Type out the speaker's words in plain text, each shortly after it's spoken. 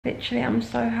Literally, I'm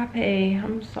so happy.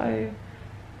 I'm so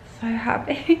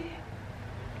happy.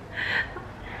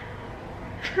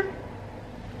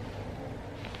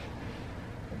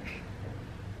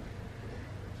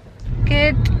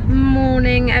 Good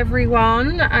morning,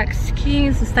 everyone.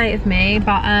 Excuse the state of me,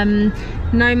 but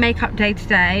no makeup day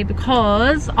today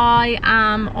because I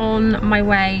am on my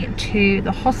way to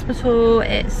the hospital.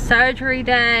 It's surgery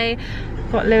day.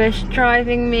 Got Lewis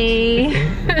driving me.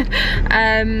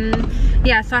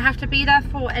 Yeah, so I have to be there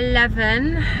for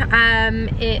 11.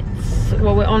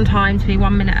 Well, we're on time to be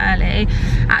 1 minute early.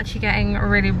 Actually getting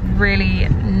really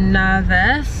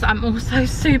nervous. I'm also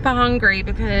super hungry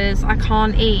because I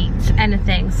can't eat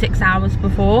anything 6 hours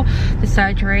before the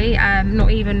surgery, not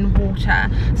even water.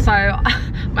 So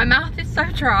my mouth is so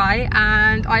dry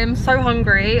and I am so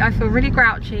hungry. I feel really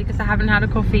grouchy because I haven't had a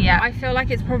coffee yet. I feel like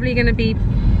it's probably going to be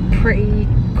pretty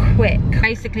quick.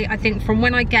 Basically, I think from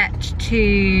when I get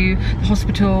to the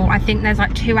hospital, I think there's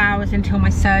like 2 hours until my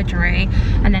surgery,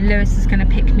 and then Lewis is going to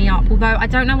pick me up, although I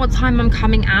don't know what time I'm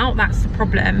coming out. That's the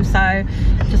problem, so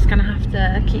I'm just gonna have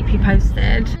to keep you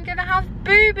posted. I'm gonna have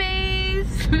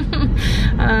boobies.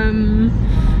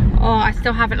 Oh, I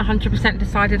still haven't 100%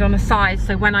 decided on a size,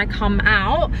 so when I come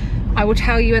out I will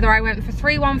tell you whether I went for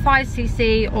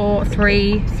 315cc or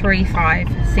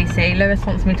 335cc. Lewis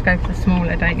wants me to go for the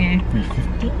smaller, don't you?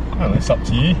 350. Oh, it's up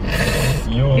to you.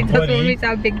 Your he body. doesn't want me to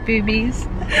have big boobies.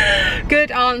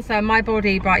 Good answer, my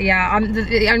body, but yeah,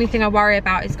 the only thing I worry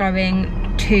about is going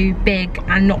too big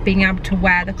and not being able to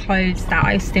wear the clothes that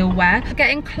I still wear.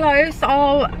 Getting close,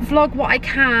 I'll vlog what I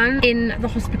can in the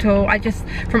hospital.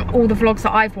 From all the vlogs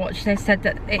that I've watched, they've said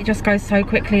that it just goes so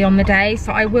quickly on the day,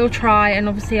 so I will try, and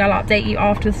obviously I'll update you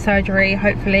after the surgery.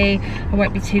 Hopefully I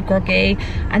won't be too groggy,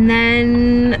 and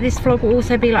then this vlog will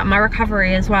also be like my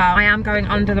recovery as well. I am going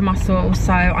under the muscle,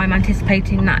 so I'm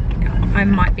anticipating that I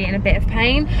might be in a bit of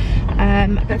pain,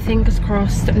 but fingers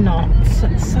crossed not. So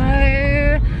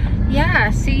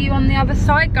yeah, see you on the other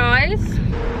side, guys.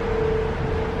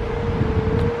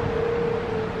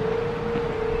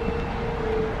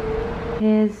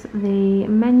 Here's the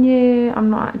menu. I'm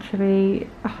not actually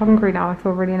hungry now, I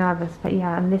feel really nervous, but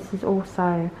yeah, and this is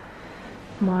also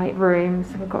my room.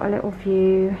 So we've got a little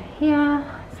view here.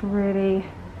 It's really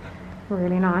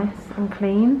nice and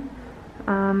clean.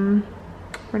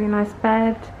 Really nice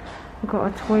bed. We've got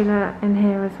a toilet in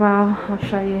here as well. I'll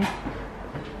show you.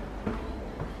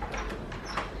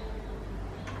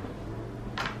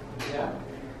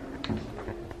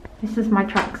 This is my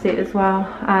tracksuit as well,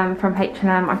 from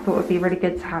H&M. I thought it would be really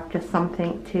good to have just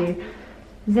something to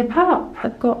zip up.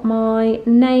 I've got my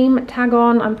name tag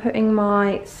on. I'm putting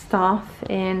my stuff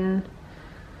in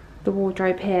the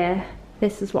wardrobe here.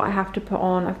 This is what I have to put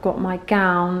on. I've got my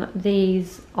gown.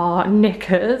 These are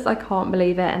knickers, I can't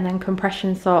believe it. And then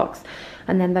compression socks.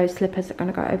 And then those slippers are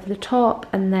gonna go over the top,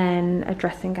 and then a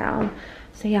dressing gown.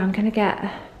 So yeah, I'm gonna get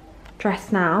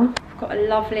dressed now. I've got a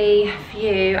lovely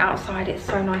view outside. It's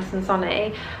so nice and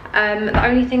sunny. The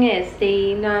only thing is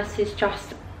the nurses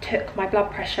just took my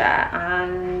blood pressure,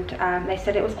 and they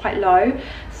said it was quite low,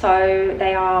 so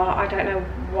they are, I don't know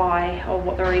why or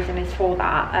what the reason is for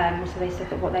that, so they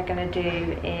said that what they're going to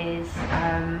do is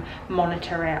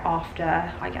monitor it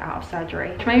after I get out of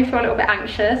surgery, which made me feel a little bit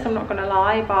anxious, I'm not going to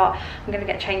lie, but I'm going to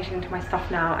get changed into my stuff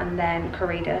now, and then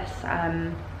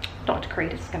Dr.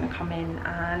 Caridas is going to come in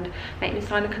and make me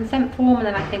sign a consent form, and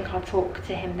then I think I'll talk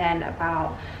to him then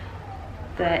about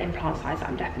the implant size that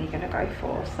I'm definitely going to go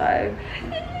for. So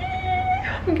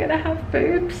I'm going to have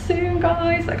boobs soon,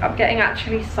 guys. Like, I'm getting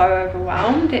actually so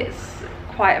overwhelmed. It's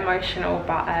quite emotional,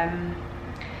 but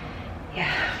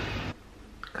yeah.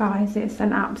 Guys, it's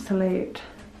an absolute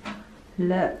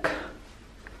look.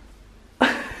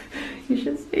 You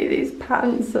should see these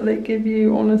pants that they give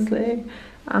you, honestly.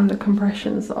 And the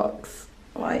compression socks,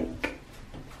 like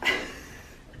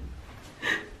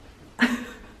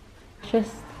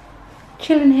just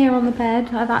chilling here on the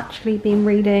bed. I've actually been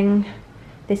reading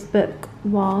this book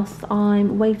whilst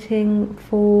I'm waiting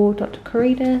for Dr.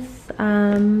 Caridas.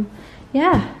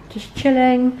 Yeah, just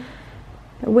chilling,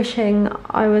 wishing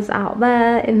I was out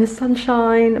there in the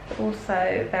sunshine.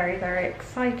 Also very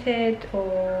excited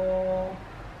or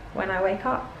when I wake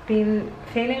up. Been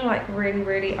feeling like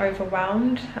really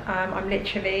overwhelmed. I'm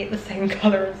literally the same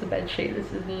colour as the bedsheet.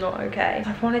 This is not okay.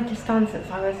 I've wanted this done since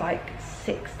I was like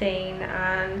 16,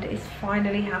 and it's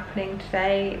finally happening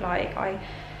today. Like,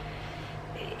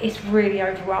 it's really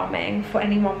overwhelming. For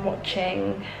anyone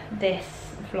watching this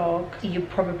vlog, you're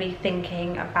probably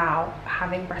thinking about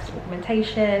having breast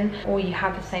augmentation, or you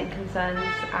have the same concerns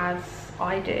as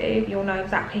I do. You'll know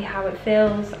exactly how it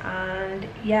feels, and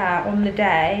yeah, on the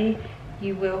day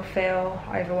you will feel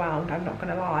overwhelmed, I'm not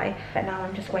gonna lie. But now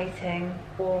I'm just waiting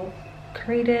for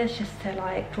creators just to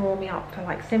like draw me up for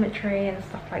like symmetry and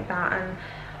stuff like that, and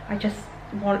I just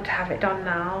want to have it done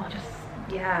now. Just,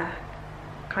 yeah,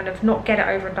 kind of not get it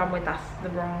over and done with, that's the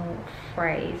wrong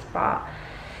phrase, but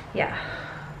yeah,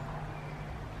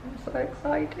 I'm so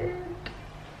excited.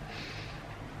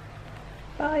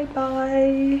 Bye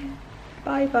bye.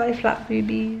 Bye bye flat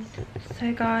boobies.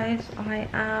 So guys, I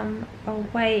am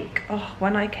awake. Oh,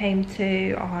 when I came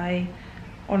to, I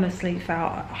honestly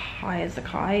felt high as a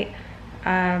kite.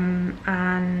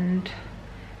 And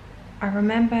I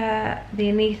remember the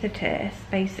anaesthetist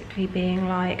basically being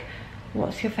like,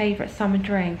 what's your favourite summer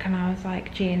drink? And I was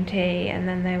like, G&T. And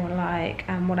then they were like,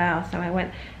 what else? And I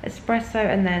went, espresso.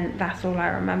 And then that's all I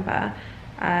remember.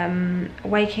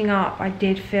 Waking up, I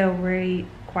did feel really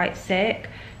quite sick.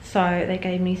 So they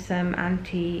gave me some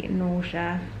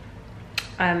anti-nausea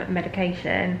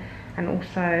medication and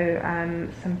also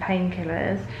some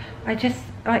painkillers. I just,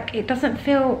 like, it doesn't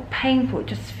feel painful, it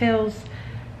just feels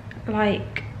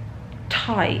like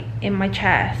tight in my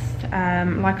chest,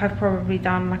 like I've probably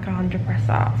done like 100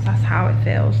 press-ups. That's how it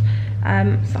feels.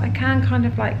 So I can kind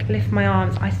of like lift my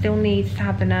arms. I still need to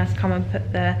have the nurse come and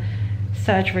put the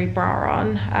surgery bra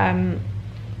on.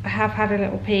 I have had a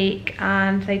little peek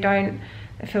and they don't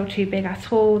feel too big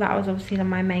at all. That was obviously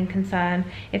my main concern.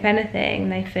 If anything,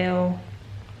 they feel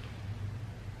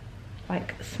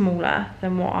like smaller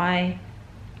than what I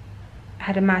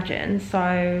had imagined.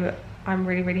 So I'm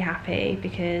really happy,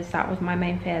 because that was my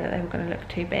main fear, that they were going to look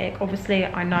too big. Obviously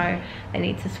I know they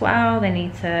need to swell,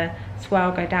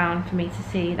 go down for me to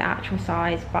see the actual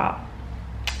size, but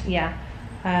yeah,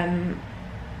 I'm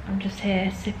just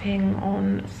here sipping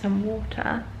on some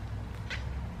water.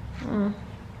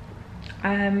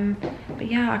 But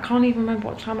yeah, I can't even remember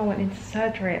what time I went into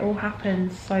surgery. It all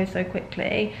happened so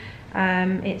quickly.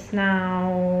 It's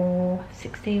now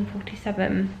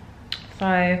 16:47,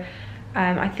 so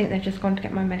I think they've just gone to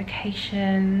get my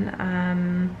medication.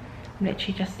 I'm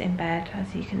literally just in bed,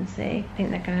 as you can see. I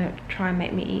think they're gonna try and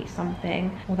make me eat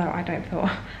something, although I don't feel,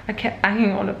 I kept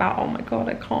banging on about, oh my god,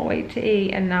 I can't wait to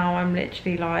eat, and now I'm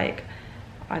literally like,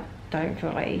 I don't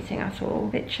feel like eating at all.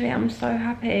 Literally, I'm so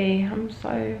happy. I'm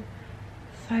so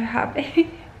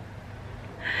happy.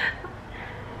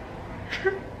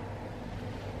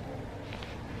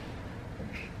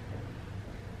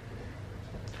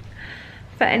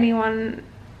 For anyone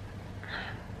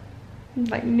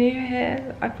like new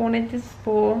here, I've wanted this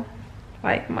for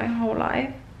like my whole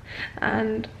life,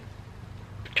 and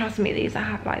trust me, these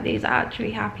are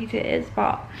actually happy tears.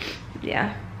 But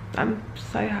yeah, I'm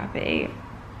so happy.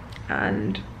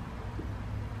 And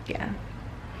yeah,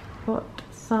 got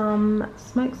some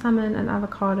smoked salmon and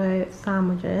avocado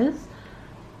sandwiches.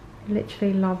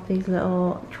 Literally love these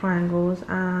little triangles,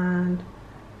 and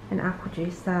an apple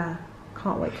juice there.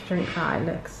 Can't wait to drink that. It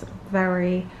looks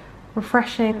very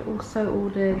refreshing. I also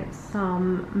ordered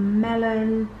some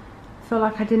melon. I feel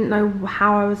like I didn't know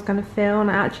how I was going to feel,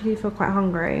 and I actually feel quite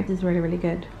hungry. This is really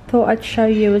good. Thought I'd show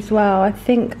you as well. I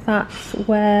think that's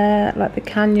where like the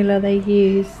cannula they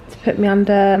use to put me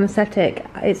under anaesthetic,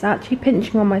 it's actually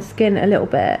pinching on my skin a little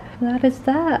bit. That is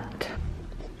that.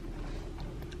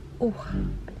 Oh,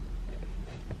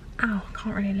 ow, I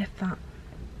can't really lift that.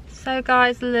 So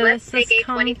guys, Lewis has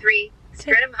come 23.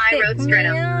 Streatham High Road,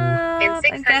 Streatham. In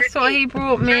 600 guess what he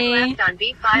brought me? Turn left on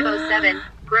B507,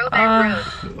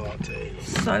 Grovebank Road. Latte.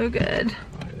 So good.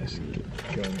 Right, let's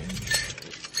go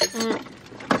in.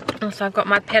 Also, I've got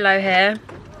my pillow here.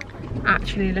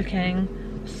 Actually looking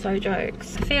so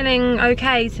jokes. Feeling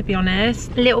okay, to be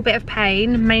honest. A little bit of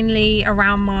pain, mainly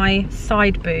around my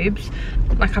side boobs.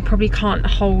 Like, I probably can't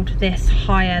hold this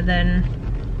higher than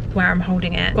where I'm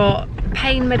holding it. Got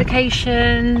pain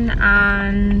medication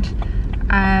and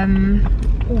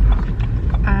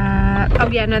oh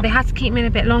yeah, no, they had to keep me in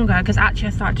a bit longer because actually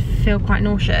I started to feel quite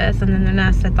nauseous, and then the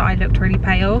nurse said that I looked really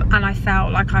pale, and I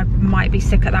felt like I might be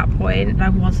sick at that point, but I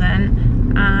wasn't,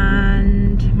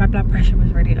 and my blood pressure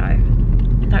was really low.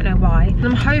 I don't know why. And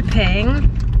I'm hoping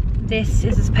this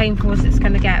is as painful as it's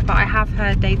going to get, but I have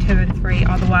heard day 2 and 3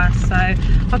 are the worst, so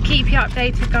I'll keep you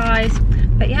updated, guys.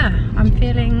 But yeah, I'm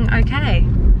feeling okay.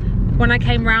 When I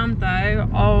came round though,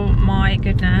 oh my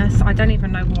goodness, I don't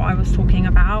even know what I was talking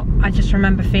about. I just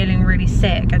remember feeling really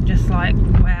sick and just like,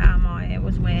 where am I? It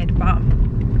was weird, but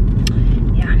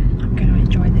yeah, I'm gonna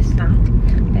enjoy this now.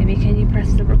 Maybe can you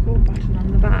press the record button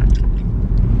on the back?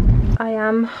 I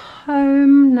am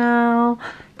home now.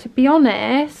 To be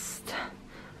honest,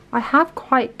 I have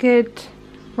quite good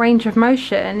range of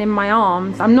motion in my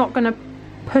arms. I'm not gonna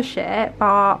push it,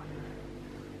 but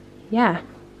yeah.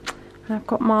 I've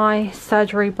got my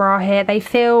surgery bra here. They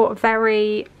feel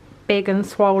very big and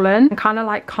swollen, kind of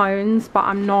like cones, but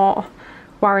I'm not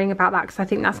worrying about that because I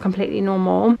think that's completely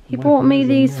normal. He bought me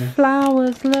these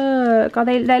flowers. Look,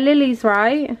 they're lilies,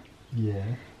 right? Yeah.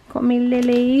 Got me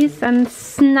lilies and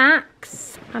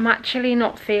snacks. I'm actually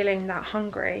not feeling that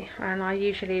hungry, and I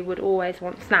usually would always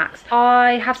want snacks.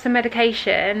 I have some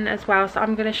medication as well, so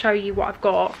I'm going to show you what I've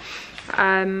got.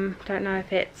 Don't know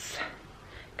if it's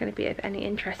going to be of any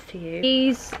interest to you.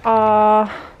 These are,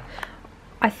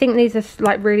 I think these are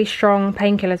like really strong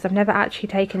painkillers. I've never actually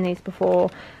taken these before,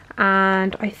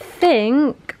 and I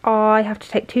think I have to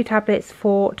take 2 tablets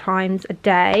 4 times a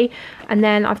day. And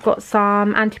then I've got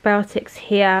some antibiotics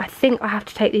here. I think I have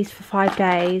to take these for 5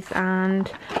 days,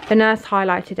 and the nurse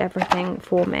highlighted everything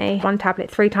for me. 1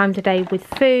 tablet 3 times a day with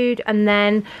food, and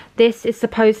then this is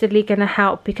supposedly going to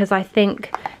help because I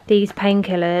think these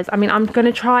painkillers, I mean, I'm going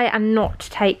to try and not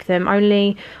take them,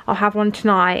 only I'll have one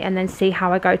tonight and then see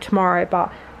how I go tomorrow,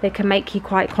 but they can make you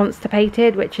quite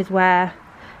constipated, which is where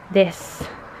this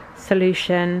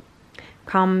solution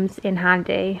comes in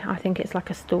handy. I think it's like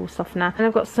a stool softener. And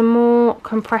I've got some more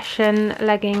compression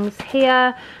leggings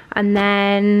here, and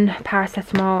then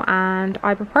paracetamol and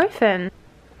ibuprofen.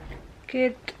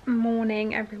 Good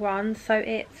morning, everyone. So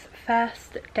it's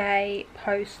first day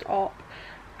post-op.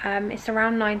 It's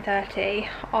around 9:30.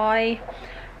 I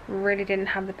really didn't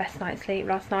have the best night's sleep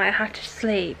last night. I had to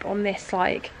sleep on this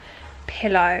like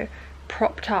pillow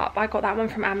propped up. I got that one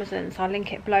from Amazon, so I'll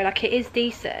link it below. Like, it is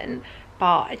decent,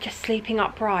 but just sleeping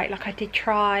upright, like I did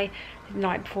try the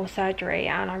night before surgery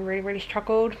and I really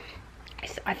struggled.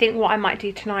 I think what I might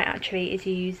do tonight actually is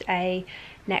use a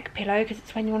neck pillow, because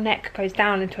it's when your neck goes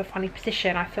down into a funny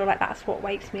position, I feel like that's what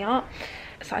wakes me up.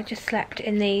 So I just slept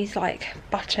in these like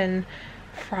button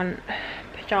front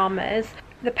pajamas.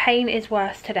 The pain is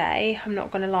worse today, I'm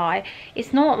not gonna lie.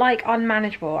 It's not like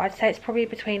unmanageable. I'd say it's probably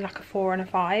between like a 4 and a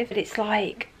 5, but it's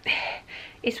like,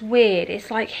 it's weird. It's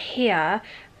like here,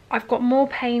 I've got more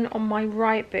pain on my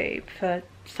right boob for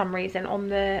some reason. On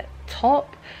the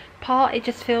top part, it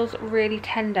just feels really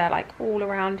tender, like all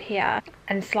around here,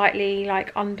 and slightly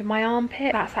like under my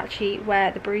armpit. That's actually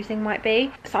where the bruising might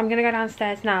be. So I'm gonna go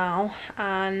downstairs now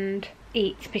and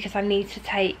eat, because I need to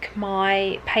take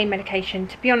my pain medication.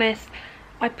 To be honest,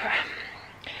 I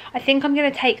think I'm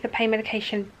going to take the pain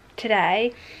medication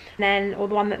today, or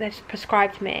the one that they've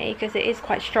prescribed me, because it is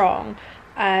quite strong,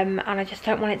 and I just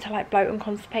don't want it to like bloat and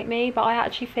constipate me. But I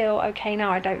actually feel okay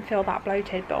now. I don't feel that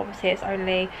bloated, but obviously it's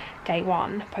only day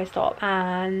 1 post-op,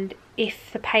 and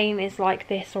if the pain is like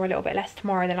this or a little bit less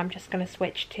tomorrow, then I'm just going to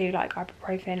switch to like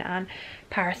ibuprofen and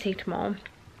paracetamol.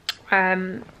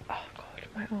 Oh god,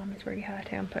 my arm is really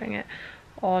hurting. I'm putting it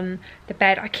on the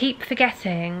bed. I keep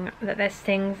forgetting that there's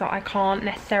things that I can't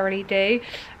necessarily do,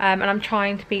 and I'm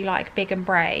trying to be like big and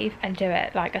brave and do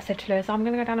it. Like I said to Lewis, I'm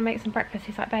gonna go down and make some breakfast.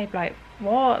 He's like, babe, like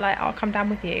what? Like, I'll come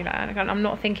down with you. Like, I'm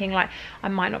not thinking like I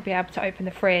might not be able to open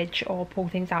the fridge or pull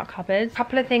things out cupboards. A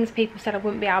couple of things people said I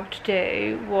wouldn't be able to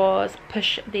do was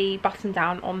push the button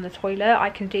down on the toilet.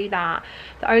 I can do that.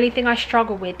 The only thing I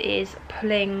struggle with is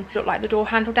pulling like the door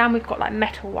handle down. We've got like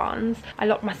metal ones. I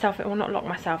locked myself, well, not lock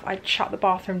myself, I shut the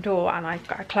bathroom door and I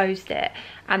closed it,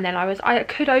 and then I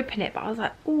could open it, but I was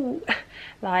like, ooh,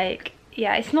 like,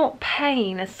 yeah, it's not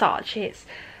pain as such, it's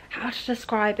how to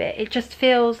describe it, it just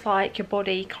feels like your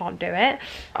body can't do it.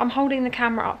 I'm holding the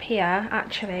camera up here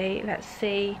actually. Let's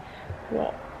see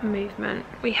what movement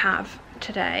we have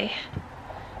today.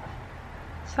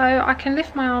 So I can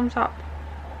lift my arms up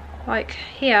like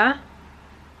here,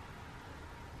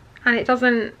 and it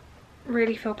doesn't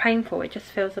really feel painful, it just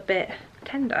feels a bit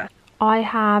tender. I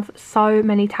have so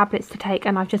many tablets to take,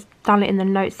 and I've just done it in the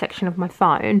notes section of my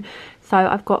phone. So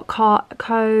I've got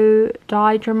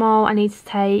codidromol. I need to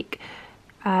take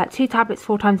 2 tablets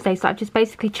 4 times a day. So I've just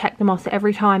basically checked them off, so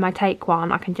every time I take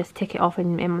one I can just tick it off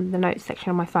in the notes section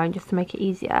of my phone, just to make it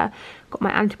easier. Got my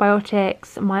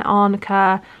antibiotics, my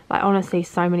arnica, like honestly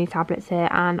so many tablets here,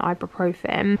 and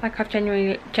ibuprofen. Like, I've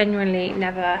genuinely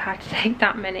never had to take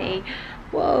that many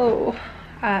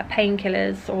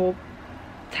painkillers or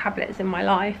tablets in my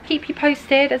life. Keep you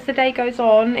posted as the day goes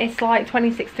on. It's like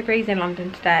 26 degrees in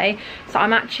London today, so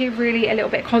I'm actually really a little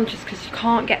bit conscious because you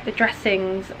can't get the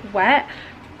dressings wet,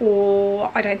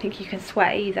 or I don't think you can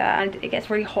sweat either, and it gets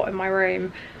really hot in my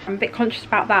room. I'm a bit conscious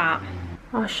about that.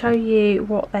 I'll show you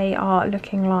what they are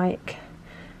looking like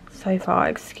so far.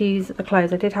 Excuse the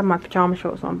clothes, I did have my pajama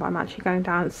shorts on, but I'm actually going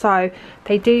down. So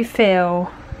they do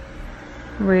feel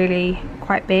really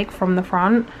quite big from the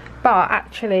front, but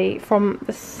actually from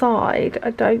the side I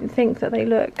don't think that they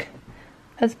look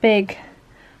as big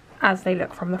as they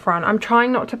look from the front. I'm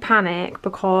trying not to panic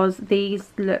because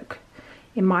these look,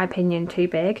 in my opinion, too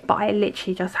big, but I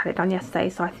literally just had it done yesterday,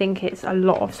 so I think it's a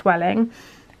lot of swelling.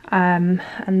 And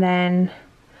then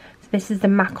so this is the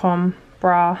Macom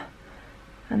bra,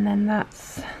 and then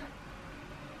that's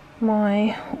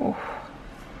my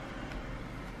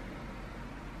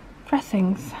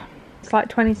dressings. It's like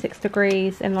 26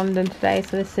 degrees in London today,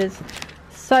 so this is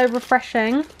so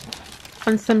refreshing.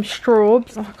 And some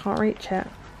straws. Oh, I can't reach it.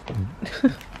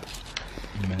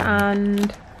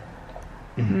 And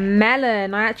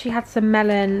melon. I actually had some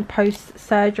melon post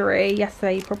surgery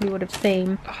yesterday, you probably would have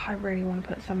seen. Oh, I really want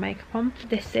to put some makeup on.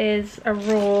 This is a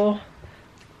raw,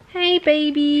 hey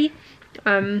baby,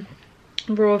 raw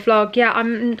vlog. Yeah,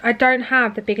 I don't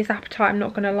have the biggest appetite, I'm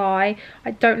not gonna lie.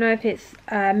 I don't know if it's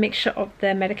a mixture of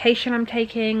the medication I'm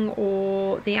taking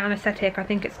or the anesthetic. I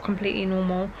think it's completely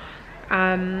normal.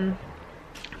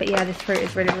 But yeah, this fruit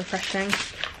is really refreshing.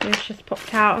 We've just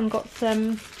popped out and got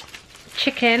some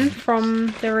chicken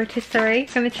from the rotisserie.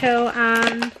 Gonna chill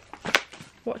and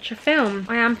watch a film.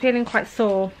 I am feeling quite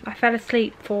sore. I fell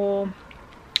asleep for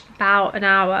about an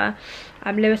hour.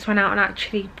 Lewis went out and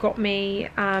actually got me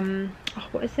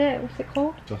what is it? What's it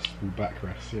called? Adjustable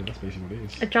backrest. Yeah, that's basically what it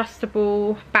is.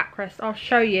 Adjustable backrest. I'll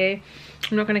show you.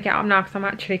 I'm not going to get up now because I'm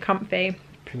actually comfy.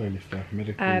 Pillow lifter,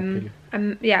 medical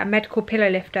pillow. Yeah, medical pillow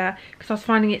lifter, because I was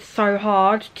finding it so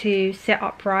hard to sit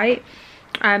upright.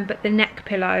 But the neck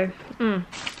pillow,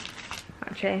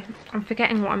 actually, I'm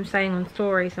forgetting what I'm saying on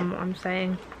stories and what I'm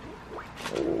saying.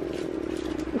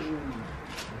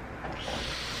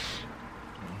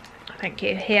 Thank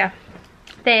you. Here,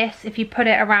 this, if you put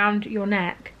it around your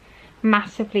neck,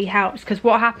 massively helps, because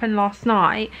what happened last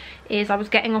night is I was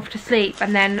getting off to sleep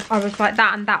and then I was like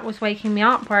that and that was waking me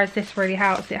up, whereas this really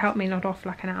helps. It helped me nod off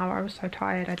like an hour. I was so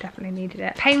tired, I definitely needed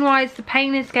it. Pain wise, the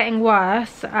pain is getting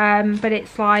worse, but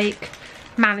it's like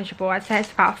manageable. I'd say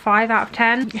it's about a 5 out of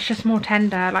 10. It's just more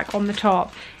tender, like on the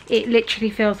top. It literally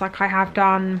feels like I have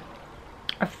done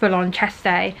a full-on chest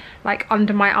day, like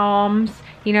under my arms,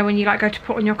 you know, when you like go to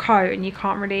put on your coat and you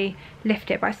can't really lift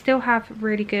it, but I still have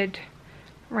really good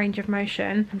range of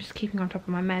motion. I'm just keeping on top of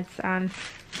my meds and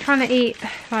trying to eat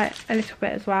like a little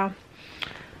bit as well.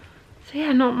 So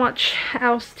yeah, not much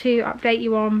else to update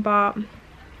you on, but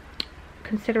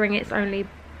considering it's only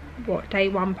what, day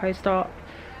 1 post-op,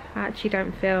 I actually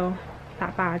don't feel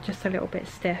that bad, just a little bit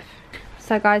stiff.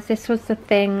 So guys, this was the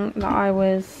thing that I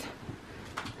was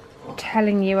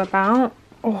telling you about.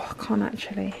 Oh, I can't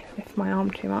actually lift my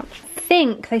arm too much. I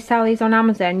think they sell these on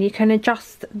Amazon. You can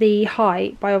adjust the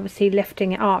height by obviously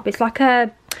lifting it up. It's like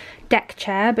a deck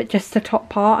chair, but just the top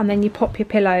part, and then you pop your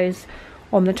pillows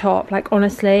on the top. Like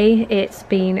honestly, it's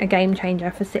been a game changer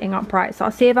for sitting upright. So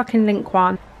I'll see if I can link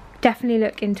one. Definitely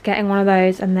look into getting one of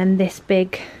those, and then this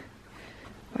big,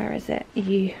 where is it?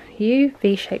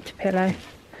 V-shaped pillow.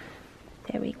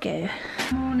 There we go.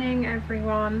 Morning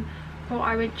everyone. Thought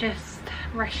I would just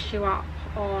rest you up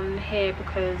on here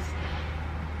because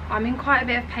I'm in quite a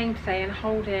bit of pain today, and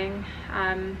holding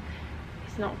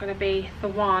is not going to be the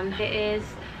one. It is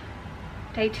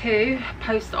day 2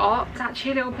 post-op. I was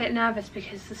actually a little bit nervous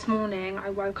because this morning I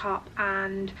woke up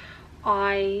and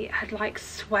I had like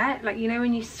sweat, like you know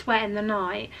when you sweat in the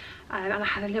night, and I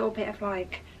had a little bit of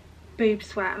like boob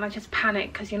sweat, and I just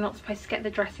panicked because you're not supposed to get the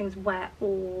dressings wet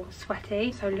or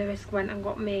sweaty. So Lewis went and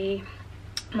got me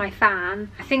my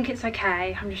fan. I think it's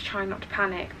okay, I'm just trying not to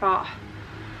panic, but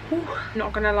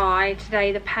not gonna lie,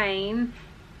 today the pain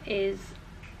is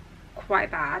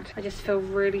quite bad. I just feel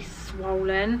really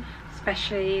swollen,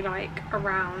 especially like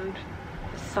around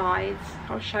the sides.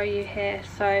 I'll show you here.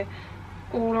 So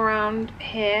all around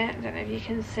here, I don't know if you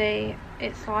can see,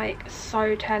 it's like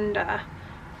so tender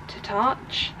to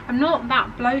touch. I'm not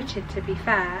that bloated, to be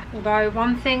fair, although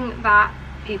one thing that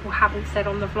people haven't said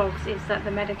on the vlogs is that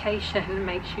the medication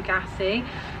makes you gassy.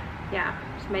 Yeah,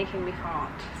 it's making me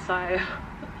fart, so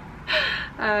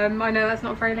I know that's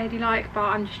not very ladylike, but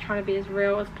I'm just trying to be as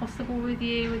real as possible with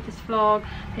you with this vlog.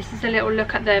 This is a little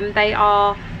look at them. They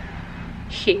are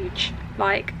huge,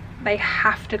 like they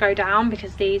have to go down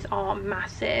because these are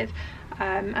massive.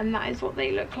 And that is what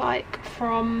they look like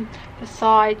from the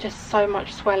side. Just so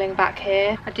much swelling back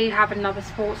here. I do have another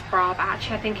sports bra, but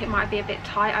actually I think it might be a bit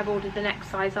tight. I've ordered the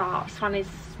next size up. This one is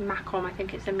Macom, I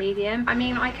think it's a medium. I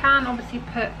mean, I can obviously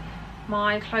put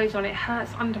my clothes on. It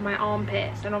hurts under my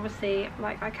armpits, and obviously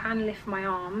like I can lift my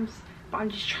arms, but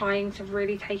I'm just trying to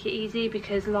really take it easy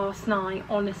because last night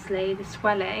honestly the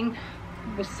swelling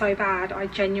was so bad. I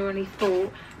genuinely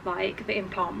thought like the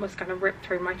implant was going to rip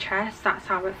through my chest. That's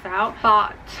how it felt.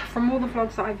 But from all the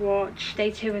vlogs that I've watched,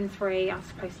 day 2 and 3 are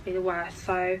supposed to be the worst,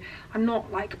 so I'm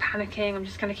not like panicking. I'm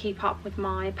just going to keep up with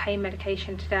my pain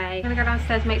medication today. I'm going to go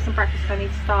downstairs, make some breakfast. I need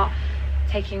to start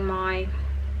taking my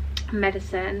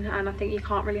medicine, and I think you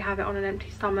can't really have it on an empty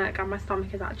stomach, and my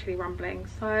stomach is actually rumbling.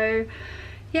 So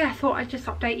yeah, I thought I'd just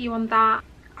update you on that.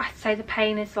 I'd say the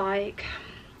pain is like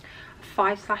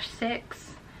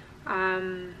 5/6.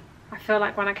 I feel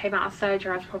like when I came out of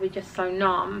surgery I was probably just so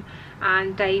numb,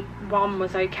 and day 1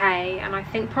 was okay, and I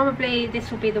think probably this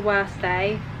will be the worst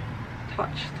day.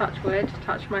 Touch wood,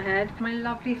 touch my head. My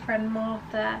lovely friend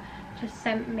Martha just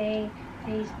sent me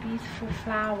these beautiful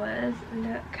flowers.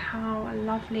 Look how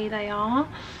lovely they are.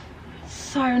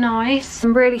 So nice.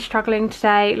 I'm really struggling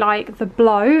today. Like, the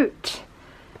bloat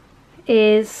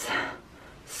is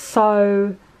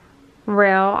so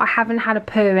real. I haven't had a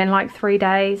poo in like 3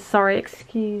 days. Sorry,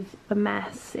 excuse the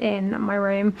mess in my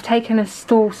room. I've taken a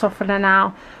stool softener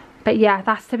now, but yeah,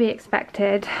 that's to be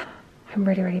expected. I'm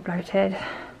really bloated.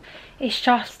 It's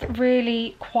just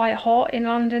really quite hot in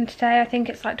London today. I think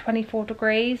it's like 24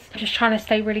 degrees. I'm just trying to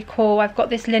stay really cool. I've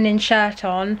got this linen shirt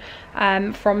on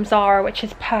from Zara, which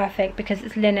is perfect because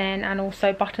it's linen and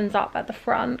also buttons up at the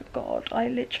front. God, I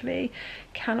literally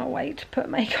cannot wait to put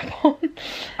makeup on.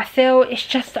 I feel it's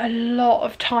just a lot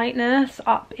of tightness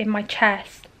up in my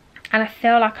chest, and I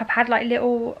feel like I've had like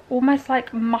little, almost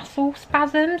like muscle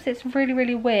spasms. It's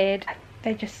really weird.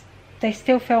 They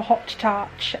still feel hot to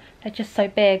touch. They're just so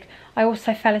big. I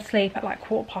also fell asleep at like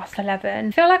 11:15.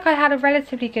 I feel like I had a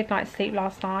relatively good night's sleep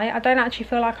last night. I don't actually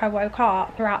feel like I woke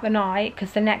up throughout the night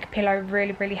because the neck pillow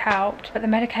really helped. But the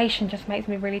medication just makes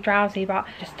me really drowsy, but I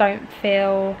just don't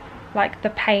feel like the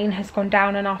pain has gone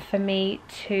down enough for me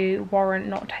to warrant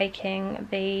not taking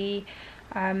the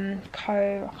I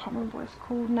can't remember what it's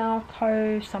called now,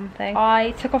 something.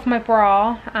 I took off my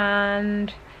bra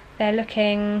and they're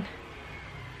looking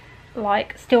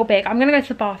like still big. I'm gonna go to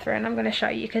the bathroom. I'm gonna show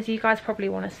you because you guys probably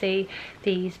want to see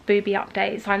these boobie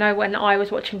updates. I know when I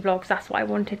was watching vlogs, that's what I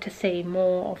wanted to see,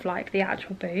 more of like the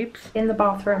actual boobs. In the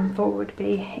bathroom, thought would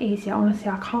be easier. Honestly,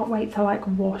 I can't wait to like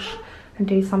wash and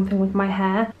do something with my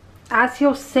hair. As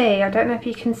you'll see, I don't know if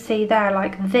you can see there,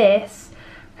 like this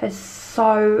is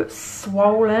so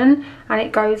swollen and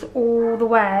it goes all the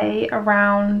way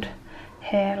around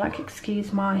here, like,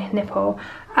 excuse my nipple.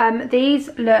 These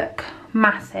look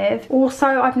massive. Also,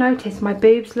 I've noticed my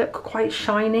boobs look quite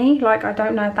shiny. Like, I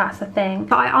don't know if that's a thing,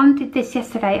 but I undid this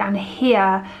yesterday and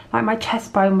here, like, my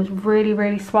chest bone was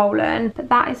really swollen, but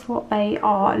that is what they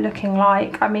are looking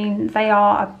like. I mean, they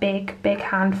are a big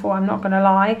handful, I'm not gonna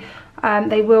lie.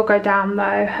 They will go down though,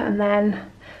 and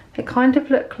then they kind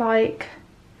of look like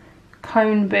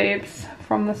cone boobs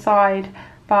from the side,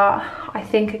 but I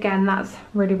think again that's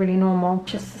really normal.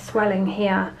 Just the swelling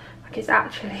here, like it's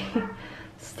actually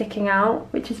sticking out,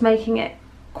 which is making it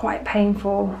quite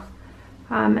painful,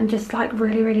 and just like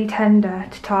really tender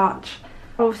to touch.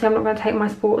 Obviously I'm not going to take my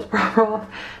sports bra off,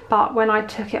 but when I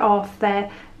took it off, the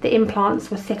implants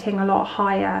were sitting a lot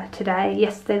higher today.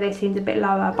 Yesterday they seemed a bit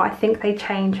lower, but I think they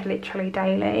change literally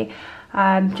daily.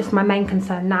 Just my main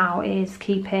concern now is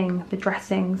keeping the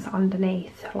dressings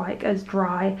underneath like as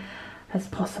dry as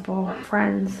possible.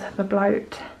 Friends, the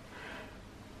bloat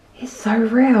is so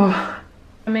real.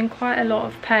 I'm in quite a lot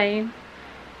of pain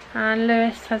and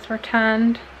Lewis has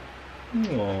returned.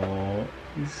 Aww,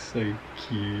 he's so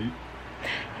cute.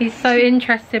 He's so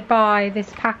interested by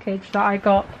this package that I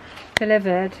got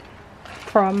delivered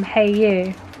from Hey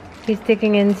You. He's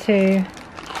digging into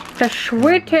the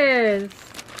sweeties.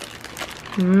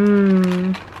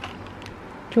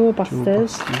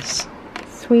 Jawbusters.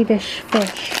 Swedish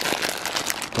fish.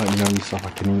 Like yummy stuff I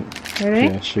can eat. Really?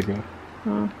 Yeah, sugar.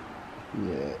 Oh.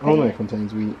 Yeah. Oh no, it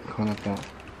contains wheat. Can't have that.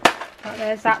 But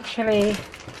there's actually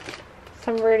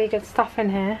some really good stuff in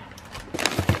here.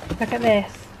 Look at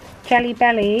this. Jelly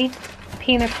Belly,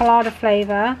 pina colada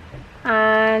flavour,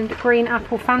 and green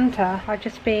apple Fanta. I've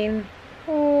just been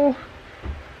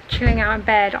chilling out in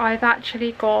bed. I've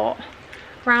actually got,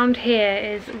 round here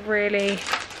is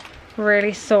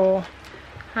really sore,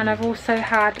 and I've also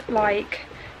had like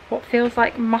what feels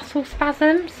like muscle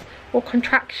spasms or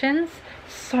contractions.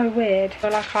 So weird. I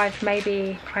feel like I've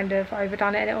maybe kind of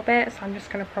overdone it a little bit, so I'm just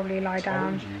going to probably lie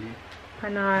down. I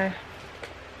know.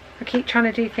 I keep trying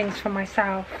to do things for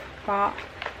myself, but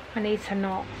I need to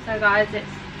not. So guys, it's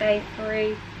day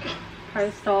 3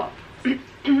 post-op.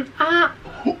 Ah!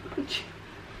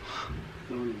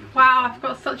 Wow, I've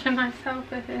got such a nice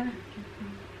helper here.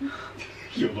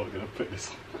 You're not going to put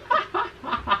this on.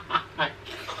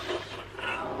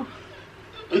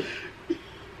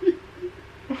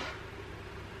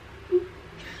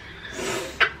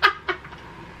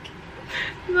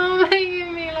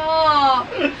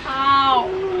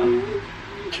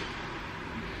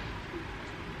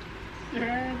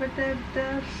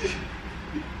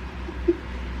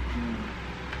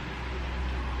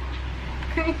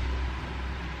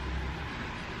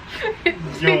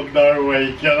 You're no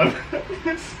way, Gemma.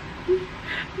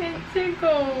 It tickles.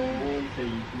 Oh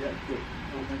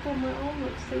my god, my arm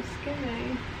looks so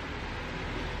skinny.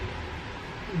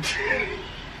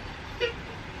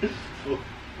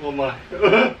 Oh my.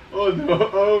 Oh no,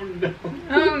 oh no.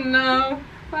 Oh no.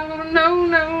 Oh no,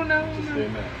 no, no, no.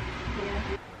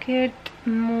 Good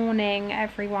morning,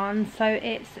 everyone. So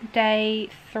it's day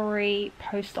 3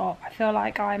 post-op. I feel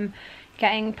like I'm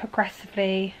getting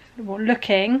progressively, well,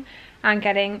 looking and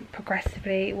getting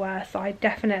progressively worse. I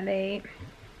definitely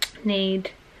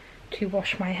need to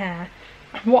wash my hair.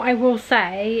 What I will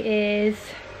say is,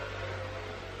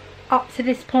 up to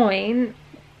this point,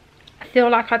 I feel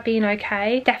like I've been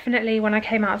okay. Definitely when I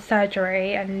came out of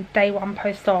surgery and day 1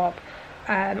 post-op,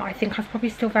 I think I was probably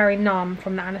still very numb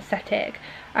from the anaesthetic.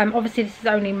 Obviously this is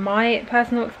only my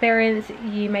personal experience,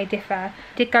 you may differ.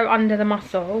 Did go under the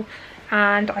muscle,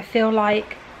 and I feel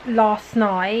like last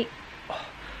night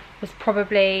was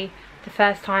probably the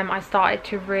first time I started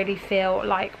to really feel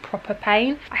like proper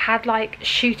pain. I had like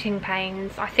shooting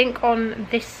pains, I think on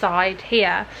this side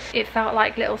here. It felt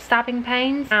like little stabbing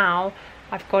pains. Now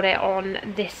I've got it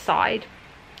on this side.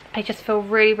 I just feel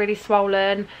really, really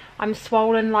swollen. I'm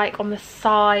swollen like on the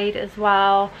side as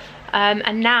well.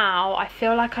 And now I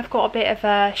feel like I've got a bit of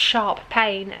a sharp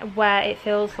pain where it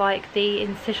feels like the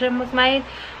incision was made.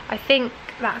 I think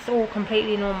that's all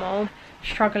completely normal.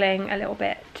 Struggling a little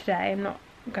bit today, I'm not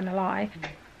gonna lie.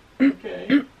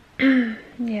 Okay.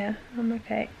 Yeah, I'm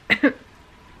okay. I feel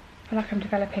like I'm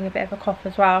developing a bit of a cough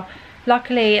as well.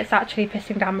 Luckily it's actually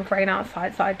pissing down with rain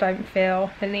outside, so I don't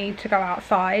feel the need to go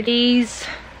outside. These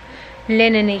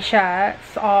linen-y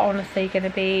shirts are honestly going to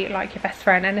be like your best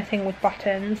friend, anything with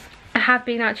buttons. I have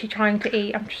been actually trying to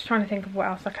eat. I'm just trying to think of what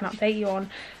else I can update you on.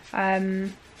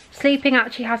 Sleeping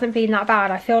actually hasn't been that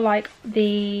bad. I feel like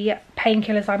the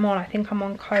painkillers I'm on, I think I'm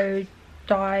on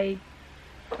I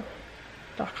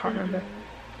can't remember.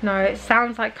 No, it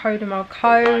sounds like Codamol.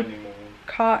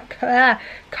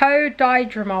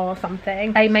 Codidromol or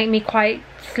something. They make me quite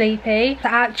sleepy. So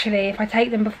actually, if I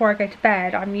take them before I go to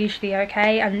bed, I'm usually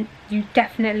okay. And you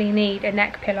definitely need a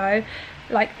neck pillow.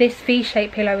 Like, this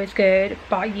V-shaped pillow is good,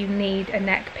 but you need a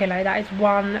neck pillow. That is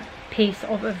one piece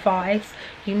of advice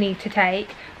you need to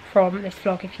take from this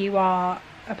vlog if you are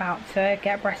about to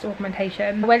get breast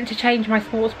augmentation. I went to change my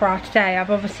sports bra today.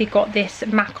 I've obviously got this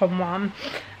Macon one.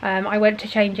 I went to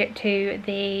change it to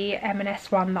the M&S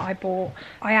one that I bought.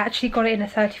 I actually got it in a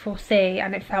 34C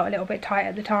and it felt a little bit tight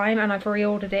at the time, and I've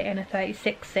reordered it in a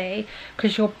 36C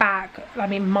because your back, I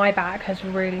mean my back has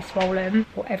really swollen,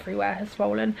 or everywhere has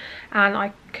swollen, and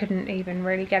I couldn't even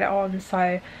really get it on.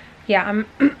 So yeah, I'm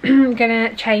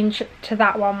gonna change to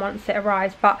that one once it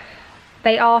arrives. But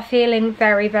they are feeling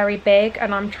very, very big,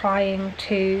 and I'm trying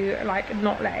to like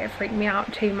not let it freak me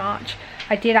out too much.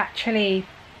 I did actually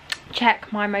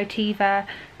check my Motiva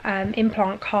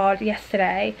implant card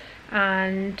yesterday,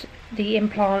 and the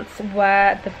implants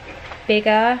were the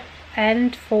bigger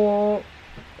end for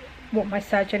what my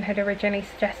surgeon had originally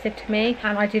suggested to me,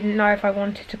 and I didn't know if I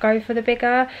wanted to go for the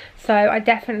bigger, so I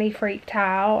definitely freaked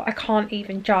out. I can't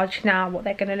even judge now what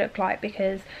they're going to look like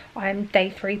because I'm day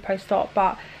 3 post-op,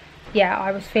 but yeah,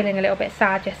 I was feeling a little bit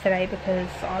sad yesterday because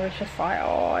I was just like,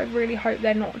 oh, I really hope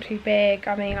they're not too big.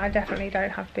 I mean, I definitely don't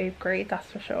have boob greed, that's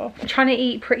for sure. I'm trying to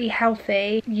eat pretty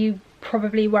healthy. You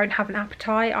probably won't have an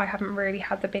appetite. I haven't really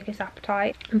had the biggest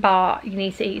appetite, but you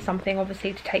need to eat something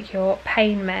obviously to take your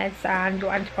pain meds and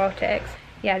your antibiotics.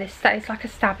 Yeah, it's like a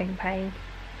stabbing pain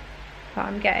that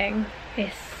I'm getting.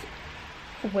 It's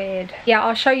weird. Yeah,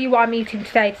 I'll show you what I'm eating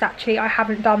today because actually I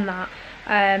haven't done that.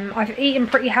 I've eaten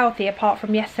pretty healthy apart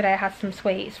from yesterday. I had some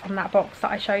sweets from that box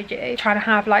that I showed you. Trying to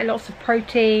have like lots of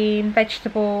protein,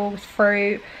 vegetables,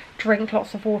 fruit, drink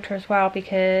lots of water as well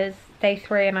because day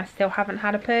 3 and I still haven't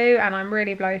had a poo and I'm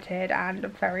really bloated and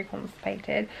very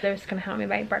constipated. Lewis is going to help me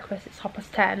make breakfast. It's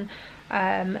 10:30.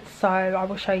 So I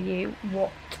will show you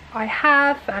what I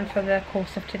have, and for the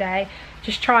course of today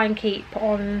just try and keep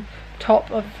on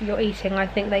top of your eating. I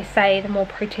think they say the more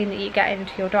protein that you get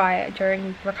into your diet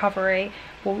during recovery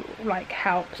will like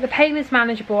help. The pain is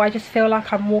manageable. I just feel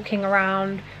like I'm walking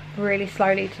around really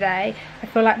slowly today. I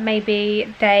feel like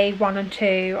maybe day 1 and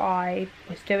 2 I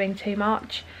was doing too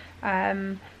much,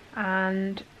 and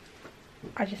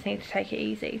I just need to take it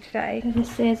easy today.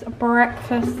 This is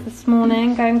breakfast this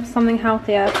morning, going for something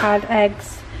healthier. I've had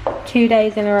eggs 2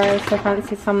 days in a row, so I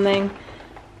fancied something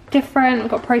different. We've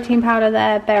got protein powder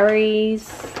there, berries,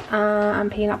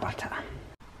 and peanut butter.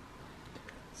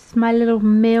 This is my little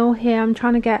meal here. I'm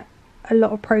trying to get a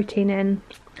lot of protein in.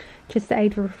 just to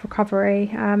aid with recovery.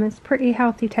 It's a pretty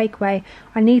healthy takeaway.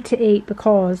 I need to eat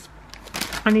because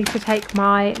I need to take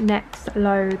my next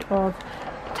load of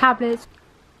tablets.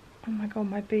 Oh my god,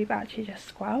 my boob actually just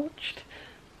squelched.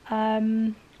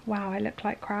 Wow, I look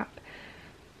like crap.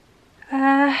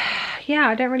 Yeah,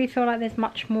 I don't really feel like there's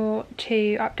much more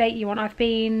to update you on. I've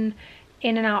been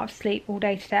in and out of sleep all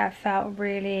day today. I felt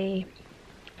really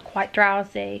quite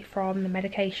drowsy from the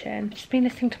medication. Just been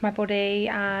listening to my body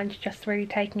and just really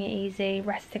taking it easy,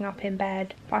 resting up in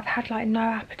bed. But I've had like no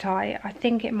appetite. I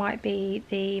think it might be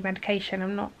the medication,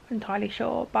 I'm not entirely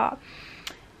sure, but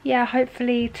yeah,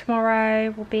 hopefully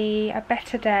tomorrow will be a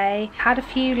better day. Had a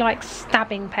few like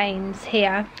stabbing pains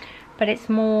here, but it's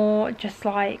more just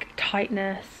like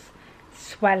tightness,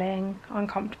 swelling,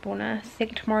 uncomfortableness. I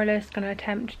think tomorrow Lewis is going to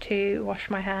attempt to wash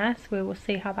my hair, so we will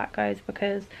see how that goes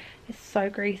because it's so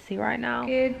greasy right now.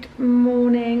 Good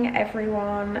morning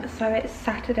everyone. So it's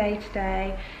Saturday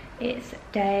today. It's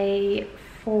day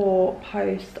 4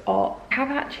 post-op. I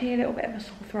have actually a little bit of a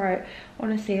sore throat.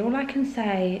 Honestly, all I can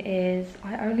say is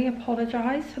I only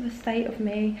apologise for the state of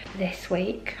me this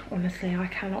week. Honestly, I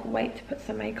cannot wait to put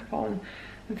some makeup on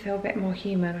and feel a bit more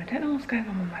human. I don't know what's going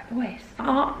on with my voice.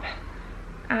 Up,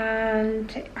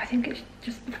 and I think it's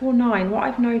just before 9. What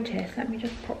I've noticed, let me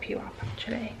just prop you up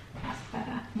actually. That's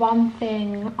better. One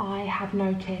thing I have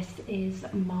noticed is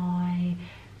my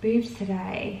boobs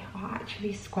today are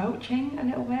actually squelching a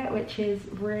little bit, which is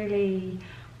really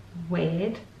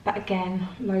weird. But again,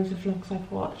 loads of vlogs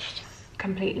I've watched,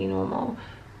 completely normal.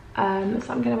 So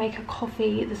I'm gonna make a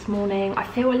coffee this morning. I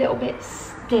feel a little bit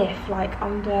stiff, like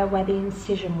under where the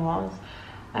incision was.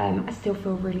 I still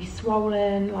feel really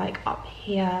swollen, like up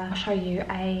here. I'll show you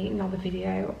another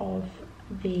video of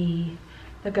the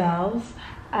girls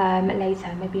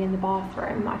later, maybe in the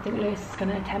bathroom. I think Lewis is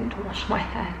going to attempt to wash my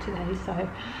hair today, so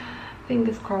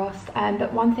fingers crossed.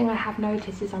 But one thing I have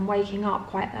noticed is I'm waking up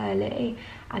quite early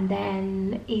and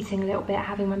then eating a little bit,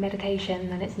 having my medication,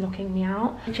 then it's knocking me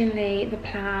out. Originally the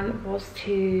plan was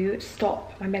to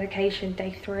stop my medication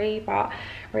day 3, but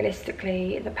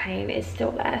realistically the pain is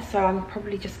still there, so I'm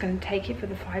probably just going to take it for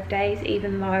the 5 days,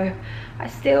 even though I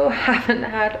still haven't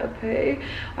had a poo.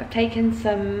 I've taken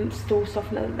some stool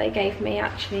softener that they gave me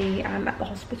actually at the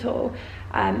hospital,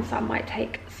 so I might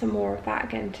take some more of that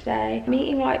again today. I'm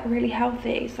eating like really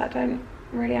healthy, so I don't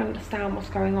really understand what's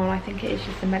going on. I think it is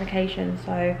just the medication,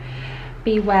 so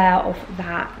beware of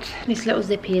that. This little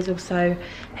zippy is also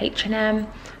H&M,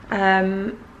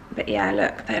 but yeah,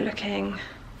 look, they're looking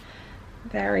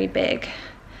very big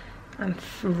and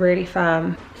really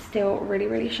firm. Still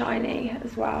really shiny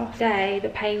as well. Today the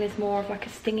pain is more of like a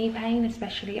stingy pain,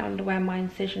 especially under where my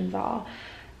incisions are,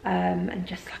 and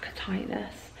just like a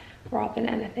tightness rather than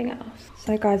anything else.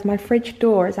 So guys, my fridge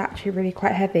door is actually really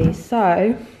quite heavy,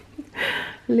 so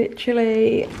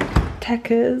literally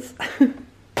techers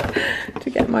to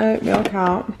get my oat milk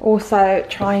out. Also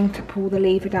trying to pull the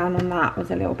lever down on that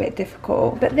was a little bit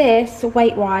difficult, but this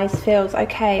weight wise feels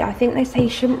okay. I think they say you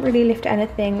shouldn't really lift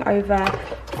anything over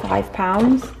 5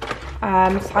 pounds,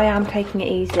 so I am taking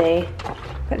it easy,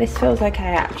 but this feels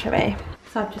okay actually.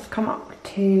 So I've just come up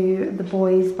to the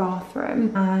boys'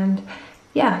 bathroom and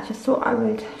yeah, just thought I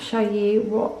would show you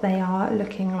what they are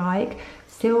looking like.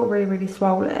 Still really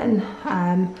swollen,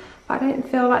 but I don't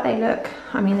feel like they look,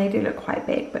 I mean they do look quite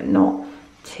big, but not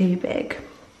too big.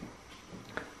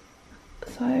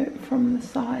 So from the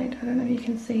side, I don't know if you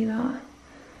can see that,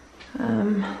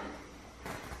 and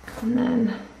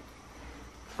then,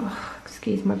 oh,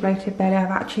 excuse my bloated belly,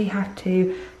 I've actually had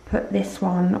to put this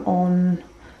one on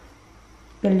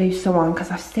the looser one because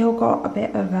I've still got a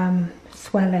bit of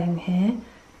swelling here.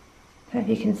 I don't know if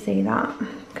you can see that,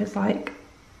 because like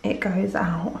it goes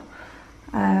out.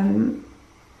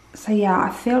 So yeah, I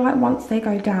feel like once they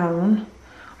go down,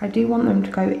 I do want them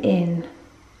to go in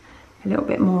a little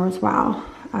bit more as well.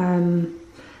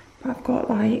 But I've got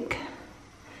like,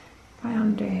 if I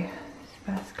undo these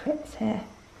first clips here,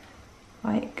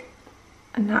 like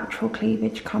a natural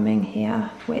cleavage coming here,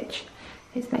 which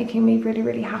is making me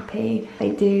really happy.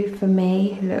 They do, for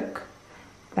me, look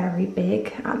very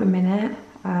big at the minute.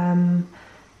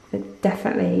 They're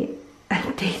definitely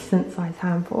a decent size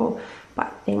handful, but I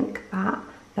think that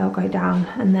they'll go down,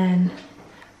 and then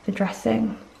the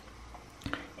dressing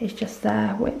is just there,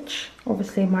 which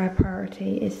obviously my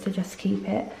priority is to just keep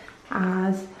it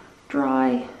as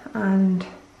dry and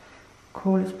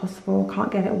cool as possible.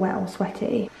 Can't get it wet or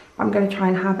sweaty. I'm going to try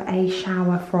and have a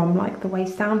shower from like the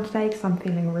waist down today because I'm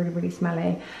feeling really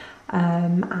smelly,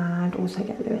 and also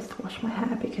get Lewis to wash my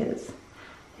hair because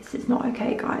this is not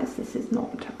okay, guys. This is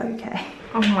not okay.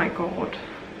 Oh my god,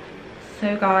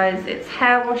 So guys, it's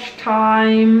hair wash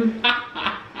time.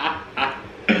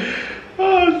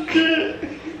 Oh shit.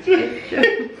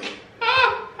 Good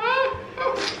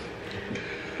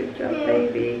job,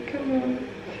 baby. Come on.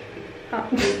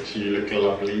 Up. You look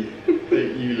lovely.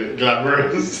 You look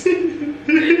glamorous.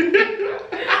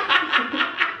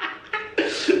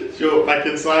 Short back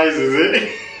in size, is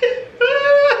it?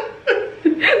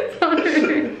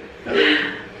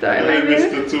 Hello,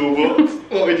 Mr. Talbot.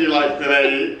 What would you like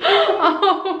today?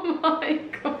 Oh my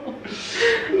god.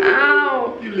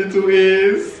 Ow. You little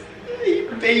ears. Hey,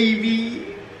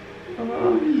 baby.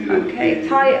 Oh, okay,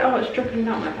 tight. Oh, it's dropping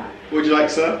down my back. Would you like,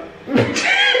 sir?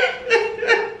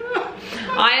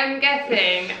 I am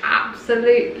getting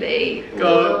absolutely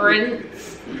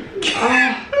rinsed.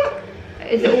 Oh,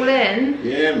 is it all in?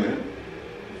 Yeah, man.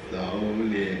 It's all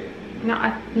in. No,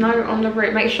 on the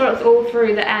root. Make sure it's all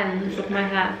through the ends of my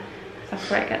hair. That's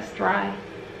where it gets dry.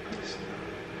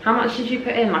 How much did you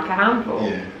put in? Like a handful?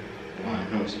 Yeah. Why?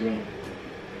 How much do you want?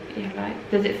 Yeah,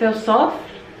 like, does it feel soft?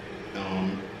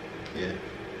 Yeah. Yeah,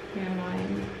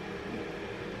 mine.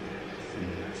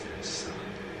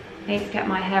 I need to get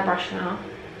my hairbrush now.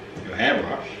 Your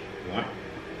hairbrush? Why?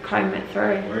 Comb it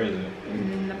through. Where is it?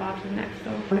 In the bathroom next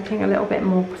door. I'm looking a little bit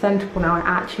more presentable now. I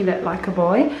actually look like a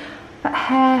boy. But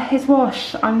hair is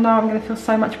washed. I know I'm going to feel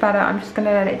so much better. I'm just going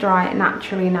to let it dry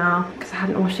naturally now because I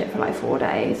hadn't washed it for like 4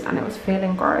 days and it was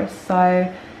feeling gross. So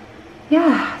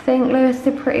yeah, I think Lewis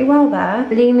did pretty well there.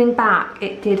 Leaning back,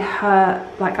 it did hurt.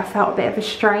 Like I felt a bit of a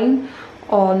strain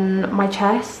on my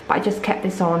chest, but I just kept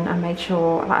this on and made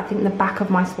sure, like I think the back of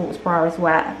my sports bra is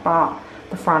wet, but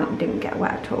the front didn't get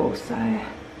wet at all. So yeah,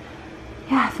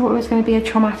 I thought it was going to be a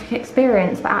traumatic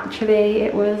experience, but actually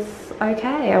it was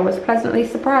okay. I was pleasantly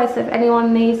surprised. If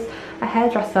anyone needs a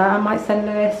hairdresser, I might send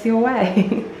Lewis your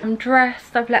way. I'm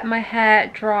dressed. I've let my hair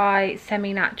dry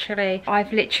semi-naturally.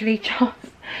 I've literally just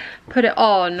put it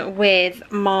on with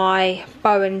my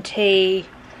bow and tee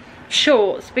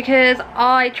shorts because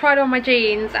I tried on my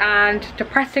jeans and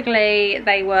depressingly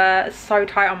they were so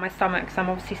tight on my stomach because I'm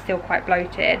obviously still quite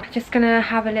bloated. I'm just gonna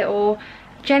have a little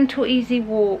gentle easy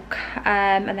walk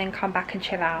and then come back and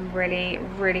chill out. I'm really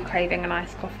craving a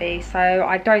nice coffee, so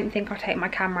I don't think I'll take my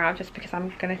camera out just because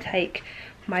I'm gonna take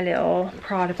my little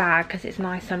Prada bag because it's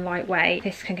nice and lightweight.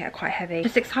 This can get quite heavy.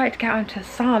 Just excited to get out into the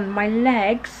sun. My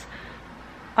legs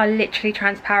are literally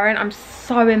transparent. I'm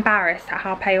so embarrassed at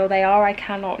how pale they are. I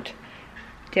cannot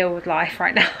deal with life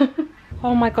right now.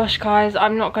 Oh my gosh guys,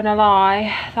 I'm not gonna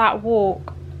lie, that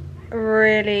walk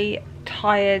really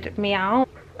tired me out.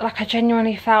 Like I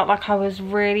genuinely felt like I was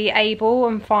really able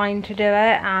and fine to do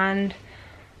it, and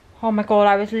oh my god,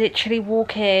 I was literally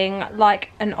walking like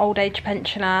an old age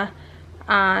pensioner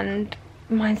and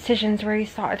my incisions really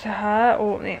started to hurt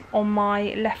on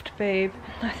my left boob.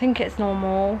 I think it's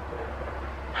normal,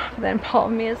 but then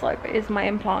part of me is like, is my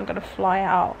implant gonna fly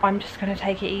out? I'm just gonna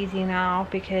take it easy now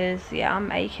because yeah,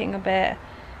 I'm aching a bit.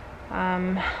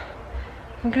 I'm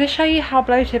gonna show you how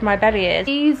bloated my belly is.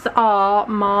 These are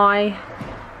my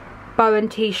bow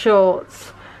and tee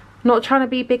shorts. Not trying to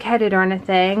be big-headed or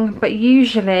anything, but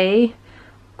usually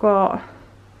got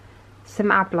some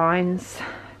ab lines.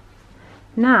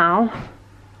 Now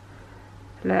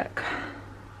look,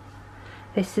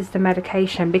 this is the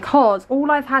medication because all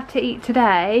I've had to eat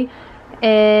today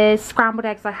is scrambled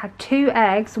eggs. I had 2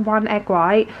 eggs, 1 egg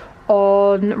white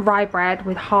on rye bread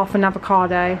with half an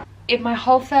avocado. In my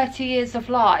whole 30 years of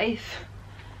life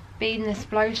being this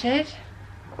bloated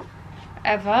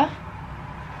ever.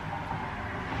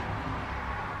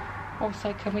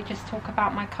 Also, can we just talk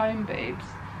about my cone boobs?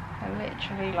 They're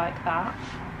literally like that.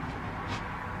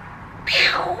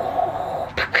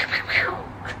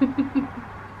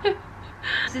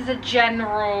 This is a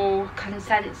general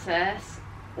consensus.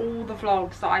 All the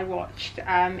vlogs that I watched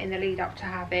in the lead up to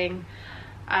having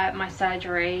my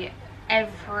surgery,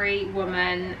 every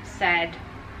woman said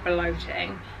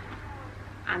bloating,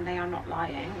 and they are not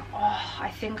lying. Oh, I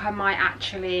think I might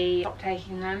actually stop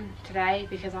taking them today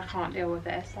because I can't deal with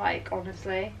this, like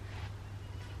honestly.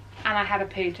 And I had a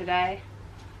poo today.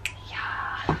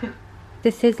 Yeah.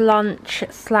 This is lunch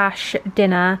slash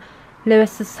dinner.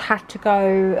 Lewis has had to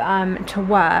go to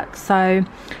work, so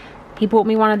he bought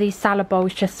me one of these salad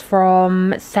bowls just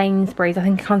from Sainsbury's. I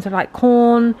think it comes with like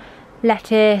corn,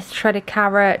 lettuce, shredded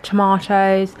carrot,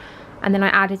 tomatoes, and then I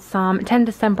added some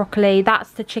tender stem broccoli.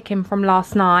 That's the chicken from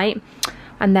last night,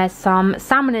 and there's some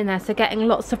salmon in there, so getting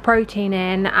lots of protein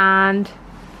in. And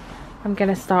I'm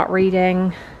gonna start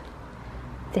reading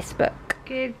this book.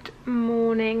 Good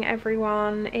morning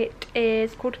everyone. It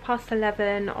is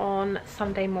 11:15 on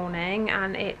Sunday morning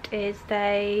and it is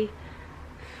day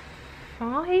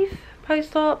 5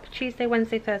 post-op. Tuesday,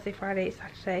 Wednesday, Thursday, Friday,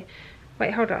 Saturday.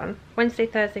 Wait, hold on. Wednesday,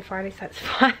 Thursday, Friday, so it's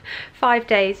 5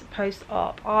 days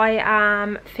post-op. I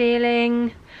am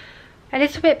feeling a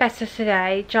little bit better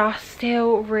today, just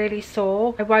still really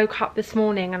sore. I woke up this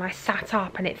morning and I sat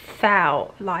up and it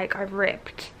felt like I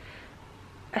ripped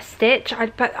a stitch,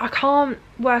 but I can't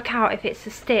work out if it's a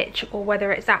stitch or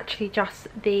whether it's actually just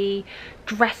the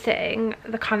dressing,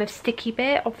 the kind of sticky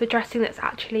bit of the dressing that's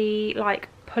actually like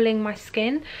pulling my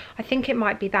skin. I think it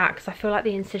might be that, because I feel like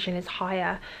the incision is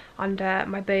higher under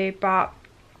my boob. But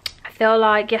I feel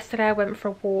like yesterday I went for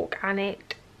a walk and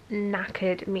it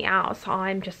knackered me out, so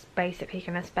I'm just basically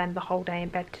gonna spend the whole day in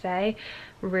bed today,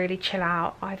 really chill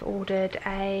out. I've ordered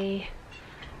a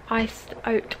iced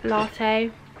oat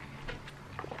latte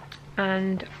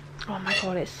and oh my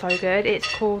god, it's so good.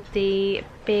 It's called the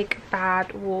Big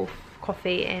Bad Wolf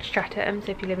coffee in Streatham,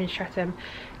 so if you live in Streatham,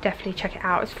 definitely check it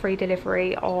out. It's free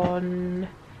delivery on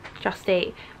Just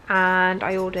Eat. And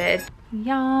I ordered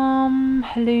yum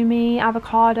halloumi,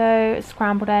 avocado,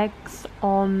 scrambled eggs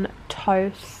on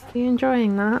toast. Are you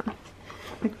enjoying that?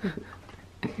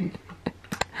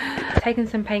 Taking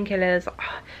some painkillers.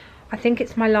 I think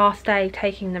it's my last day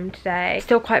taking them today.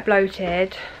 Still quite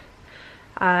bloated.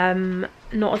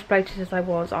 Not as bloated as I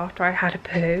was after I had a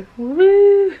poo.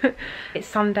 Woo! It's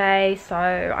Sunday, so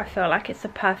I feel like it's a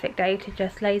perfect day to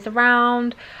just laze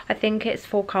around. I think it's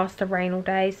forecast to rain all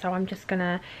day, so I'm just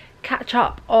gonna catch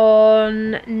up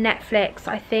on Netflix.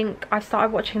 I think I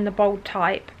started watching The Bold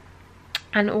Type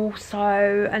and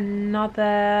also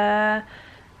another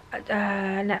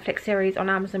Netflix series on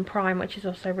Amazon Prime, which is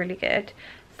also really good.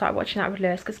 Started watching that with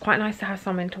Lewis because it's quite nice to have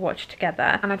something to watch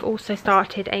together. And I've also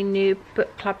started a new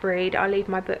book club read. I'll leave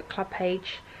my book club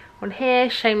page on here,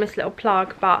 shameless little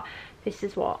plug, but this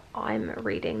is what I'm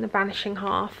reading, The Vanishing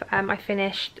Half. I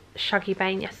finished Shuggy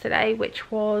Bane yesterday,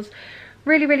 which was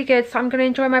really, really good. So I'm going to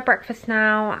enjoy my breakfast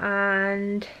now,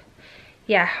 and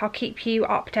yeah, I'll keep you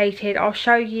updated. I'll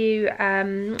show you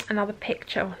another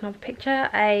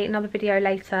video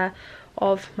later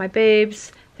of my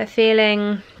boobs. They're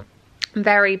feeling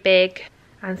very big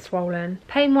and swollen.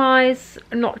 Pain wise,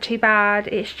 not too bad.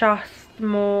 It's just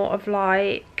more of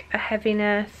like a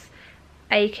heaviness,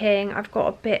 aching. I've got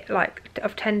a bit like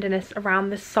of tenderness around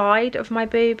the side of my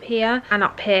boob here and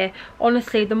up here.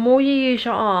 Honestly, the more you use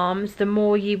your arms, the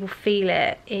more you will feel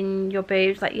it in your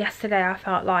boobs. Like yesterday I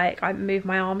felt like I moved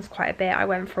my arms quite a bit. I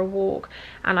went for a walk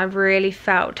and I really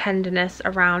felt tenderness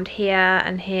around here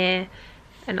and here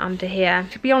and under here.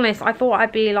 To be honest, I thought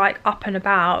I'd be like up and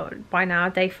about by now,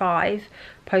 day 5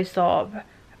 post-op,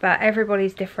 but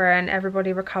everybody's different.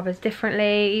 Everybody recovers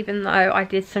differently, even though I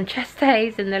did some chest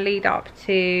days in the lead up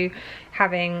to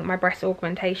having my breast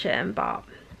augmentation. But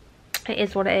it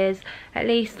is what it is. At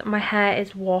least my hair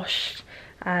is washed.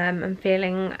 I'm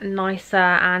feeling nicer,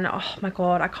 and oh my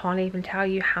god, I can't even tell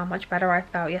you how much better I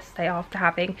felt yesterday after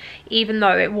having, even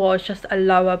though it was just a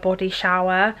lower body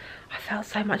shower, I felt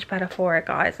so much better for it,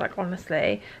 guys. Like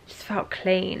honestly, just felt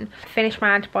clean. I finished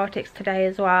my antibiotics today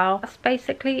as well. That's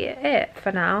basically it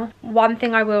for now. One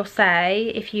thing I will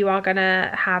say, if you are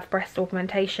gonna have breast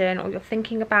augmentation or you're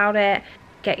thinking about it,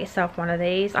 get yourself one of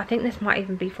these. I think this might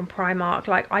even be from Primark.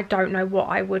 Like, I don't know what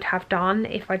I would have done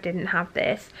if I didn't have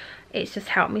this. It's just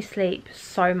helped me sleep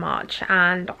so much,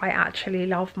 and I actually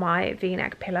love my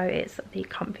V-neck pillow. It's the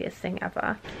comfiest thing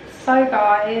ever. So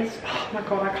guys, oh my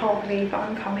god, I can't believe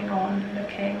I'm coming on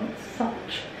looking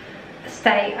such a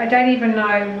state. I don't even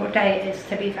know what day it is,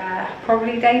 to be fair.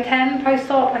 Probably day 10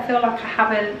 post-op. I feel like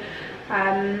I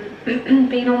haven't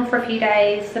been on for a few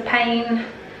days. The pain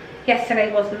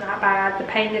yesterday wasn't that bad. The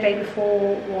pain the day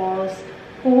before was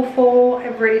awful. I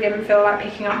really didn't feel like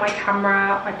picking up my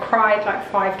camera. I cried like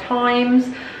 5 times,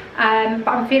 but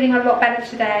I'm feeling a lot better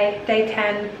today, day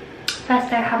 10. First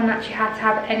day I haven't actually had to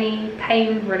have any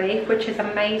pain relief, which is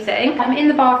amazing. I'm in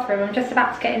the bathroom. I'm just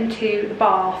about to get into the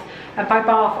bath, and by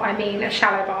bath I mean a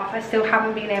shallow bath. I still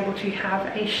haven't been able to have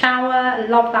a shower.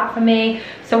 Love that for me.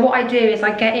 So what I do is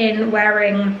I get in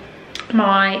wearing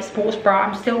my sports bra.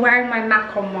 I'm still wearing my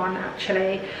MAC on one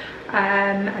actually,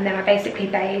 and then I basically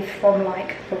bathe from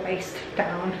like the waist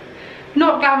down.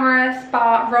 Not glamorous,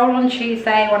 but roll on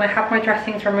Tuesday when I have my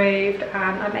dressings removed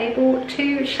and I'm able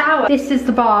to shower. This is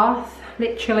the bath,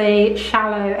 literally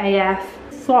shallow AF.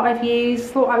 This is what I've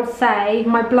used. Thought I would say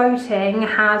my bloating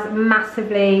has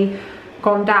massively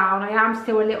gone down. I am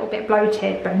still a little bit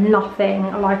bloated, but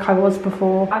nothing like I was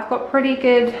before. I've got pretty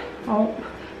good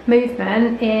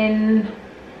movement in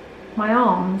my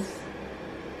arms.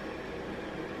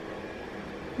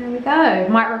 There we go.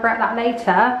 Might regret that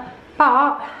later,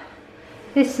 but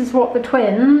this is what the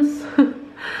twins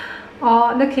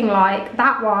are looking like.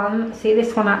 That one, see,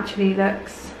 this one actually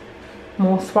looks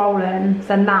more swollen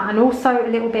than that, and also a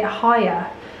little bit higher.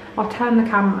 I'll turn the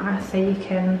camera so you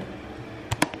can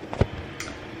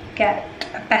get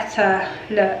a better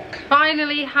look.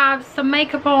 Finally have some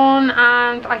makeup on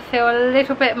and I feel a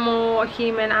little bit more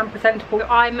human and presentable.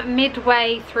 I'm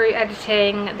midway through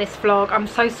editing this vlog. I'm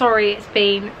so sorry it's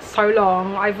been so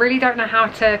long. I really don't know how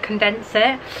to condense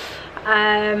it.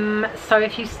 So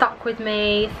if you stuck with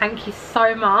me, thank you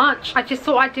so much. I just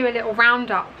thought I'd do a little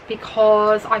roundup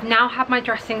because I've now had my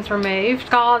dressings removed.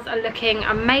 Scars are looking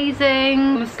amazing.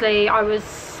 Honestly, I was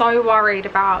so worried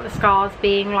about the scars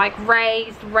being like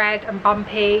raised, red and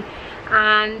bumpy,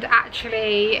 and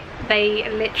actually they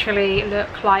literally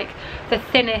look like the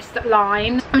thinnest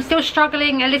line. I'm still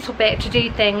struggling a little bit to do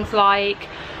things like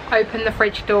open the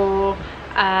fridge door,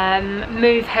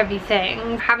 move heavy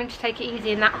things, having to take it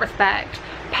easy in that respect.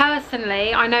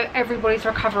 Personally, I know everybody's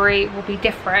recovery will be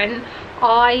different.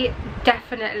 I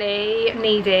definitely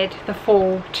needed the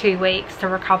full 2 weeks to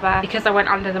recover because I went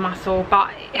under the muscle, but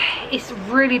it's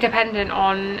really dependent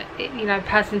on, you know,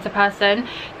 person to person.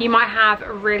 You might have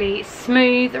a really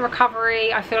smooth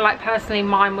recovery. I feel like personally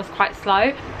mine was quite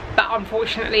slow, but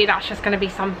unfortunately that's just going to be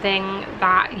something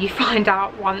that you find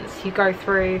out once you go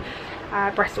through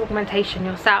breast augmentation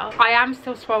yourself. I am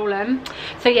still swollen,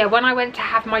 so yeah, when I went to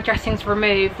have my dressings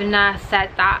removed, the nurse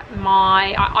said that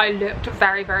I looked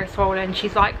very, very swollen.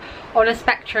 She's like, on a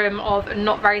spectrum of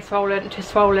not very swollen to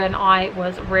swollen, I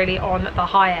was really on the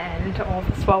higher end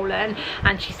of swollen,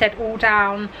 and she said all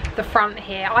down the front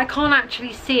here. I can't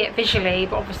actually see it visually,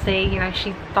 but obviously, you know,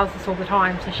 she does this all the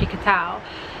time, so she could tell.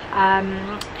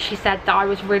 She said that I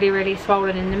was really, really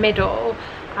swollen in the middle,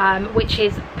 which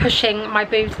is pushing my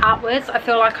boobs outwards. I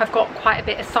feel like I've got quite a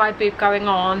bit of side boob going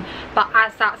on, but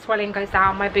as that swelling goes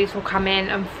down, my boobs will come in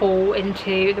and fall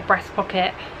into the breast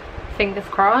pocket, fingers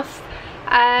crossed.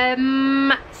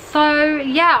 So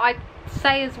yeah, I'd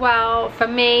say as well, for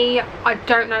me, I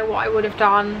don't know what I would have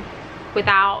done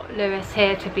without Lewis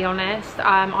here, to be honest.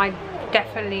 I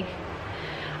definitely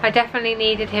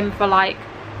needed him for like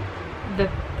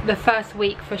the first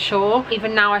week for sure.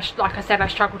 Even now, like I said, I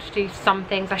struggle to do some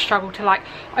things. I struggle to like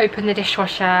open the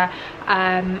dishwasher,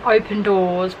 open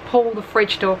doors, pull the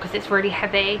fridge door because it's really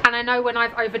heavy. And I know when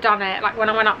I've overdone it, like when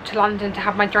I went up to London to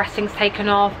have my dressings taken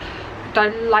off,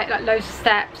 done like loads of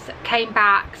steps, came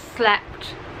back,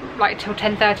 slept like till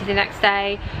 10:30 the next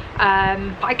day.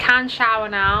 I can shower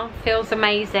now, feels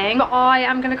amazing. But I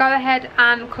am going to go ahead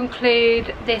and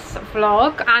conclude this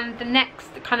vlog, and the next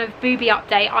kind of boobie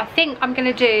update, I think I'm going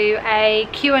to do a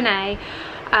Q&A,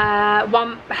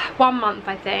 one month,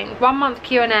 I think, 1 month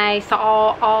Q&A. So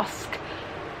I'll ask,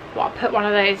 well, I'll put one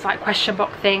of those like question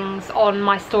box things on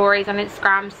my stories on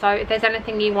Instagram, so if there's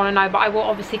anything you want to know, but I will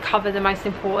obviously cover the most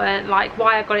important, like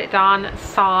why I got it done,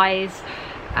 size,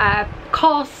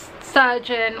 cost,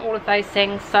 surgeon, all of those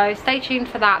things. So stay tuned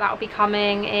for that. That will be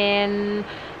coming in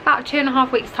about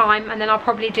 2.5 weeks time, and then I'll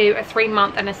probably do a 3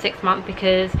 month and a 6 month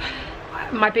because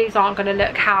my boobs aren't going to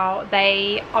look how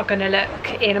they are going to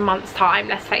look in a month's time,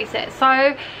 let's face it.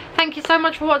 So thank you so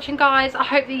much for watching, guys. I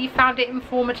hope that you found it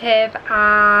informative,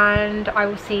 and I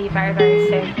will see you very, very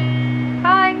soon.